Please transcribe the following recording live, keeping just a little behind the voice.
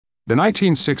The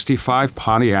 1965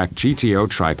 Pontiac GTO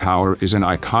Tri-Power is an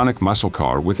iconic muscle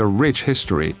car with a rich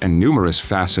history and numerous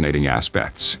fascinating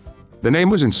aspects. The name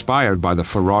was inspired by the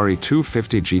Ferrari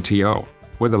 250 GTO,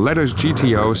 where the letters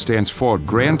GTO stands for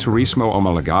Gran Turismo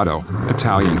Omologato,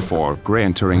 Italian for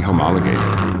Gran Touring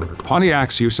Homologated.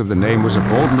 Pontiac's use of the name was a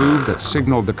bold move that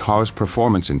signaled the car's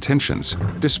performance intentions,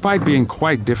 despite being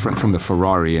quite different from the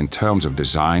Ferrari in terms of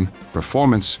design,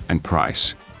 performance, and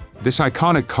price. This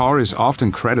iconic car is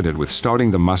often credited with starting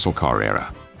the muscle car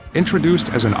era. Introduced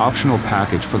as an optional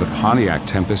package for the Pontiac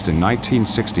Tempest in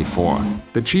 1964,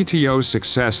 the GTO's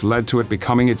success led to it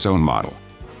becoming its own model.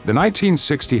 The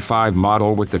 1965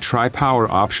 model with the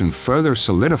Tri-Power option further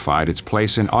solidified its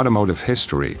place in automotive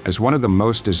history as one of the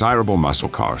most desirable muscle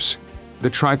cars. The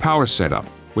Tri-Power setup,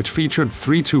 which featured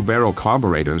 3 two-barrel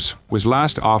carburetors, was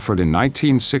last offered in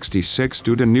 1966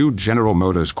 due to new General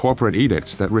Motors corporate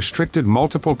edicts that restricted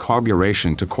multiple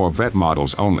carburation to Corvette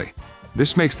models only.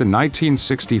 This makes the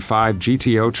 1965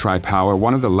 GTO Tri-Power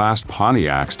one of the last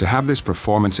Pontiacs to have this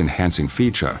performance-enhancing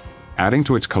feature, adding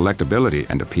to its collectability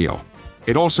and appeal.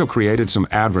 It also created some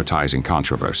advertising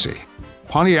controversy.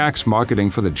 Pontiac's marketing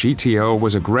for the GTO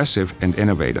was aggressive and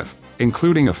innovative,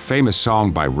 including a famous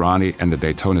song by Ronnie and the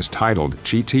Daytonas titled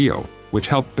GTO, which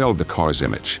helped build the car's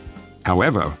image.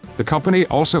 However, the company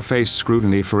also faced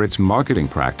scrutiny for its marketing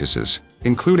practices,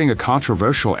 including a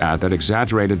controversial ad that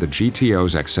exaggerated the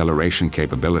GTO's acceleration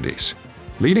capabilities,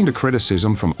 leading to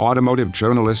criticism from automotive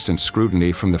journalists and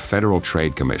scrutiny from the Federal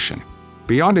Trade Commission.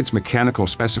 Beyond its mechanical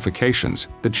specifications,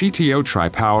 the GTO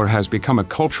Tri-Power has become a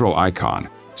cultural icon,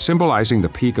 symbolizing the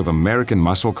peak of American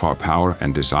muscle car power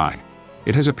and design.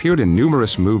 It has appeared in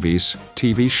numerous movies,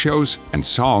 TV shows, and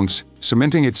songs,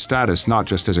 cementing its status not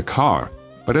just as a car,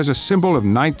 but as a symbol of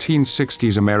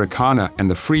 1960s Americana and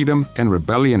the freedom and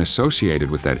rebellion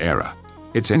associated with that era.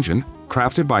 Its engine,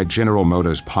 crafted by General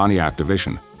Motors' Pontiac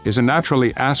division, is a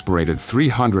naturally aspirated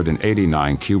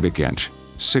 389 cubic inch,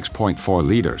 6.4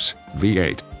 liters,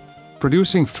 V8.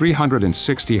 Producing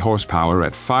 360 horsepower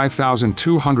at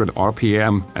 5,200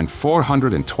 RPM and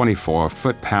 424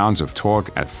 foot-pounds of torque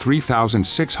at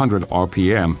 3,600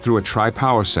 RPM through a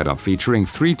Tri-Power setup featuring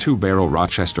 3 two-barrel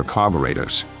Rochester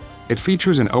carburetors. It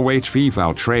features an OHV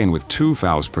valve train with 2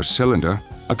 valves per cylinder,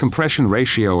 a compression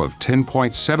ratio of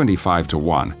 10.75 to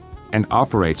 1, and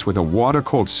operates with a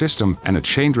water-cooled system and a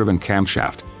chain-driven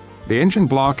camshaft. The engine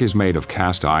block is made of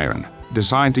cast iron,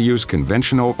 designed to use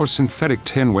conventional or synthetic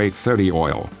 10-weight 30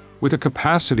 oil, with a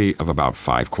capacity of about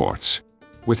 5 quarts.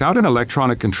 Without an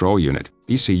electronic control unit,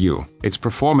 ECU, its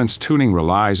performance tuning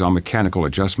relies on mechanical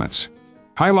adjustments,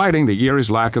 highlighting the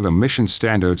era's lack of emission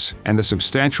standards and the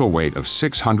substantial weight of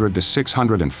 600 to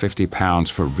 650 pounds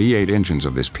for V8 engines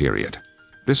of this period.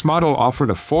 This model offered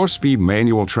a 4-speed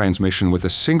manual transmission with a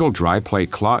single dry plate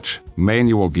clutch,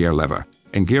 manual gear lever,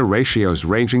 and gear ratios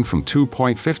ranging from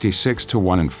 2.56 to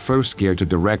 1 in first gear to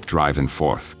direct drive in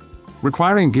fourth,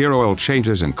 requiring gear oil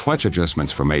changes and clutch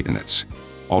adjustments for maintenance.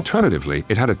 Alternatively,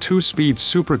 it had a 2-speed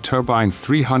super turbine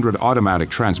 300 automatic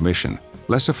transmission,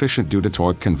 less efficient due to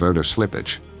torque converter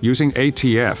slippage, using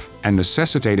ATF and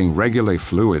necessitating regular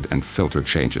fluid and filter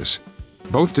changes,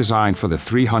 both designed for the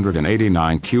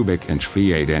 389 cubic inch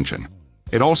V8 engine.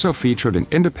 It also featured an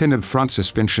independent front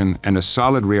suspension and a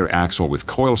solid rear axle with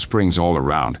coil springs all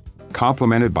around,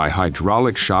 complemented by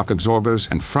hydraulic shock absorbers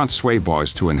and front sway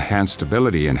bars to enhance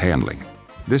stability and handling.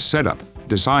 This setup,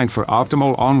 designed for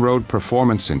optimal on-road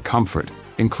performance and comfort,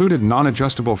 included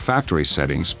non-adjustable factory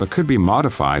settings but could be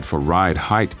modified for ride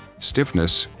height,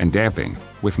 stiffness, and damping,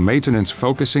 with maintenance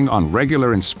focusing on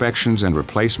regular inspections and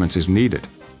replacements as needed.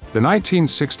 The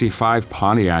 1965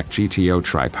 Pontiac GTO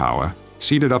Tri-Power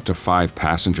seated up to 5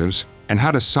 passengers, and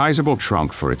had a sizable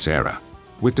trunk for its era,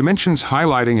 with dimensions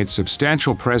highlighting its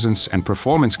substantial presence and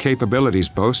performance capabilities,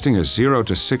 boasting a 0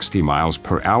 to 60 miles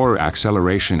per hour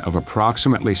acceleration of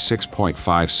approximately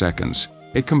 6.5 seconds.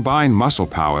 It combined muscle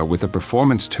power with a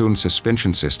performance-tuned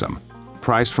suspension system.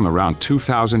 Priced from around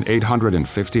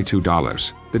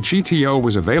 $2,852, the GTO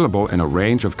was available in a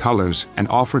range of colors and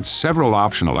offered several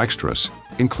optional extras,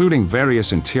 including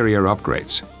various interior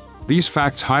upgrades. These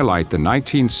facts highlight the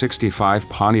 1965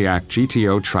 Pontiac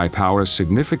GTO Tri-Power's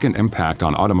significant impact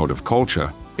on automotive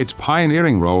culture, its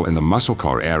pioneering role in the muscle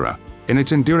car era, and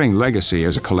its enduring legacy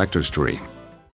as a collector's dream.